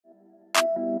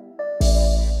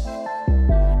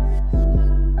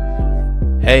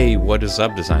Hey, what is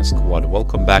up, Design Squad?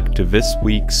 Welcome back to this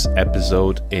week's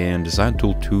episode in Design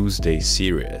Tool Tuesday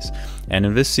series. And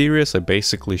in this series, I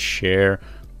basically share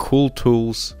cool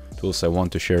tools I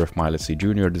want to share with my, let's say,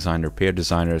 junior designer, peer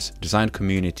designers, design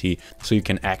community, so you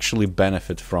can actually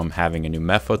benefit from having a new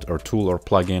method or tool or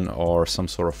plugin or some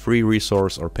sort of free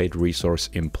resource or paid resource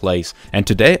in place. And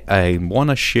today I want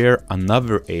to share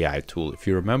another AI tool. If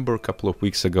you remember, a couple of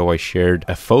weeks ago I shared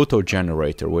a photo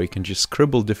generator where you can just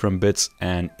scribble different bits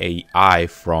and AI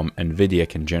from NVIDIA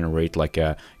can generate like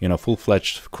a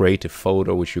full-fledged creative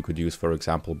photo, which you could use, for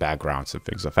example, backgrounds and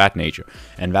things of that nature.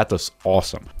 And that was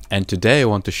awesome. And today I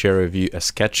want to share with you a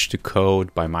Sketch to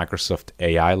Code by Microsoft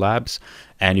AI Labs,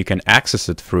 and you can access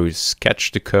it through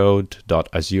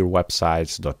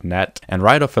sketchtocode.azurewebsites.net. And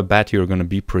right off the bat, you're going to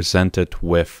be presented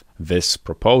with this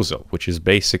proposal, which is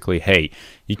basically, hey,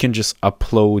 you can just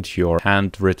upload your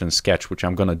handwritten sketch, which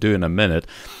I'm going to do in a minute,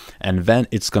 and then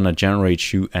it's going to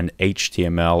generate you an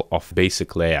HTML of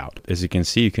basic layout. As you can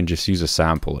see, you can just use a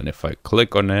sample, and if I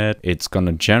click on it, it's going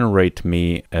to generate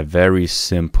me a very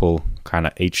simple kind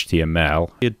of HTML.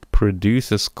 It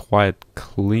produces quite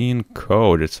clean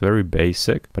code. It's very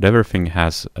basic, but everything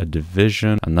has a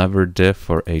division, another div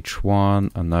for H1,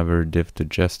 another div to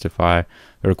justify.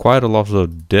 There are quite a lot of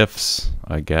diffs,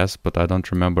 I guess, but I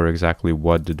don't remember exactly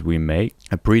what did we make.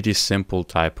 A pretty simple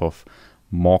type of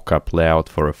mock-up layout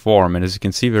for a form, and as you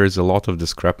can see, there is a lot of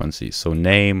discrepancies. So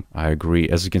name, I agree.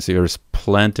 As you can see, there's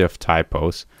plenty of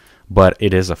typos, but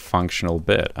it is a functional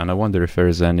bit. And I wonder if there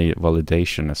is any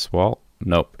validation as well.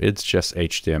 Nope, it's just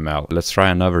HTML. Let's try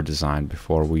another design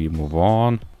before we move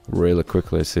on. Really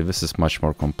quickly, let's see, this is much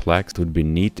more complex. It would be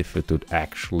neat if it would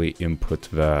actually input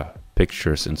the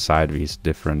pictures inside these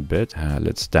different bits.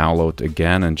 Let's download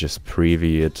again and just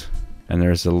preview it. And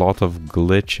there's a lot of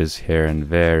glitches here and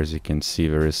there. As you can see,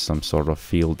 there is some sort of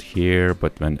field here,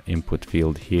 but when input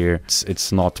field here,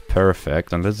 it's not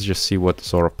perfect. And let's just see what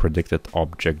sort of predicted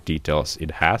object details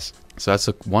it has. So that's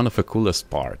one of the coolest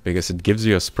part, because it gives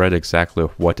you a spread exactly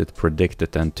of what it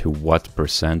predicted and to what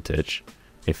percentage,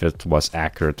 if it was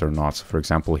accurate or not. So for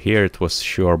example, here it was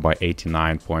sure by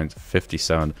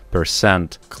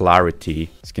 89.57% clarity.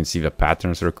 As you can see, the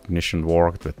patterns recognition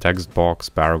worked, the text box,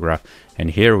 paragraph, and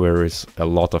here where is a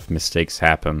lot of mistakes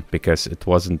happen because it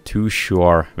wasn't too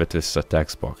sure that this is a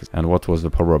text box. And what was the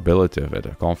probability of it,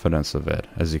 the confidence of it?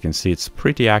 As you can see, it's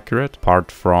pretty accurate apart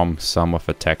from some of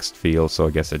the text fields. So I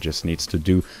guess it just needs to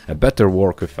do a better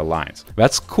work with the lines.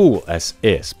 That's cool as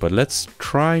is, but let's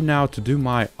try now to do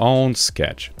my own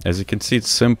sketch. As you can see, it's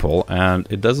simple and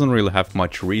it doesn't really have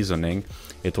much reasoning.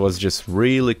 It was just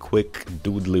really quick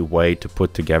doodly way to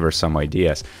put together some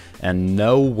ideas, and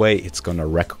no way it's gonna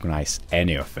recognize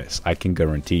any of this. I can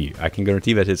guarantee you. I can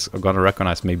guarantee that it's gonna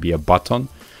recognize maybe a button,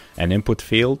 an input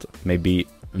field, maybe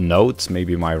notes,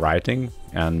 maybe my writing,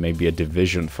 and maybe a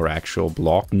division for actual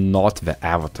block, not the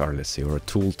avatar, let's say, or a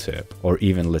tooltip, or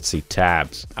even, let's say,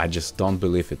 tabs. I just don't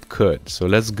believe it could. So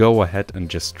let's go ahead and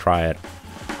just try it.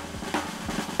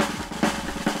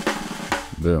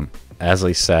 Boom. As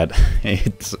I said,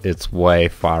 it's way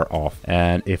far off.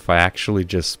 And if I actually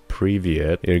just preview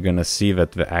it, you're gonna see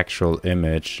that the actual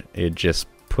image, it just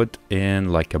put in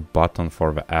like a button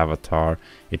for the avatar.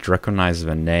 It recognized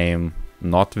the name,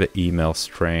 not the email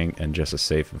string, and just a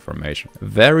safe information.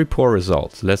 Very poor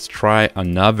results. Let's try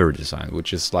another design,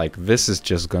 which is like, this is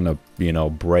just gonna,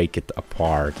 break it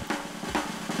apart.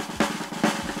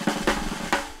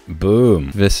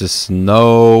 Boom. This is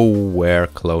nowhere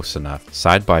close enough.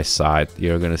 Side by side,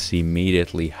 you're gonna see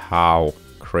immediately how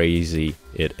crazy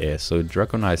it is. So it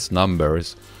recognized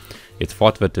numbers. It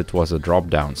thought that it was a drop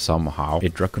down somehow.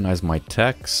 It recognized my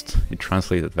text. It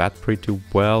translated that pretty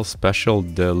well. Special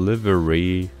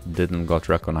delivery didn't got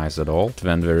recognized at all.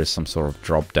 Then there is some sort of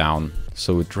drop down.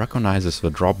 So it recognizes the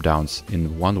drop downs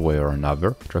in one way or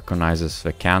another. It recognizes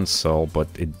the cancel, but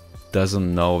it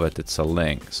doesn't know that it's a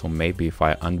link. So maybe if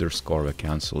I underscore the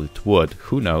cancel, it would.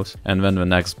 Who knows? And then the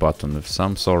next button with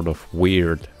some sort of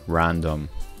weird random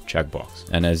checkbox.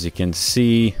 And as you can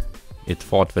see, it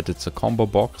thought that it's a combo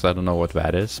box. I don't know what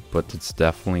that is, but it's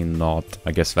definitely not.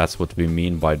 I guess that's what we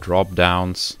mean by drop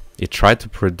downs. It tried to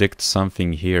predict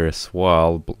something here as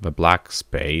well, the black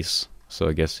space. So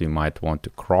I guess you might want to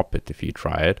crop it if you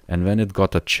try it. And then it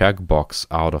got a checkbox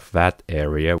out of that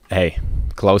area. Hey,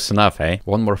 close enough, eh?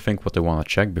 One more thing what I want to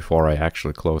check before I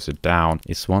actually close it down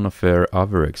is one of their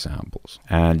other examples.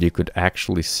 And you could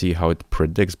actually see how it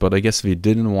predicts, but I guess we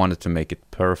didn't want it to make it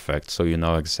perfect, so you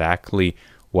know exactly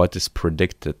what is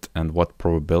predicted and what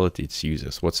probability it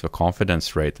uses. What's the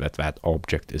confidence rate that that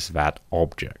object is that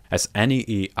object? As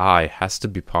any AI has to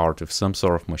be part of some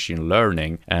sort of machine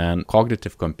learning and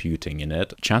cognitive computing in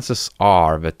it, chances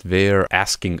are that they're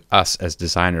asking us as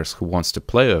designers who wants to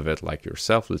play with it, like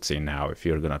yourself, let's say now, if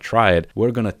you're gonna try it,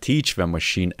 we're gonna teach the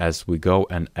machine as we go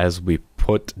and as we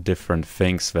put different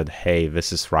things that, hey,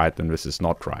 this is right and this is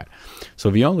not right. So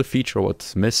the only feature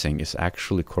what's missing is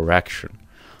actually correction.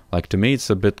 Like, to me, it's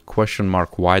a bit question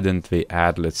mark, why didn't they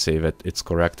add, let's say, that it's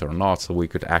correct or not, so we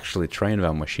could actually train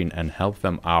the machine and help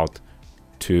them out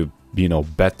to, you know,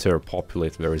 better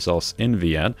populate the results in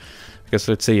the end. Because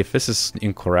let's say if this is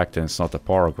incorrect and it's not a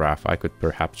paragraph, I could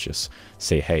perhaps just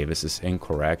say, hey, this is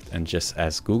incorrect, and just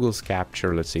as Google's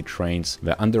capture, let's say, trains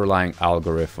the underlying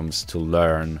algorithms to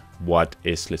learn what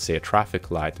is, let's say, a traffic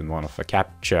light in one of the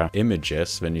capture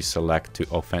images when you select to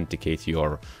authenticate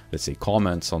your, let's say,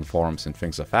 comments on forums and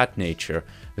things of that nature,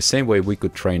 the same way we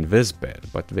could train this bit,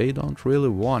 but they don't really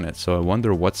want it, so I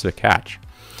wonder what's the catch.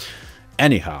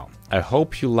 Anyhow, I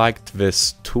hope you liked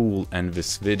this tool and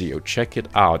this video. Check it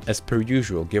out. As per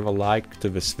usual, give a like to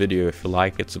this video if you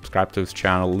like it, subscribe to this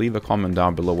channel, leave a comment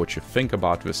down below what you think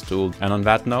about this tool, and on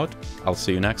that note, I'll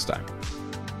see you next time.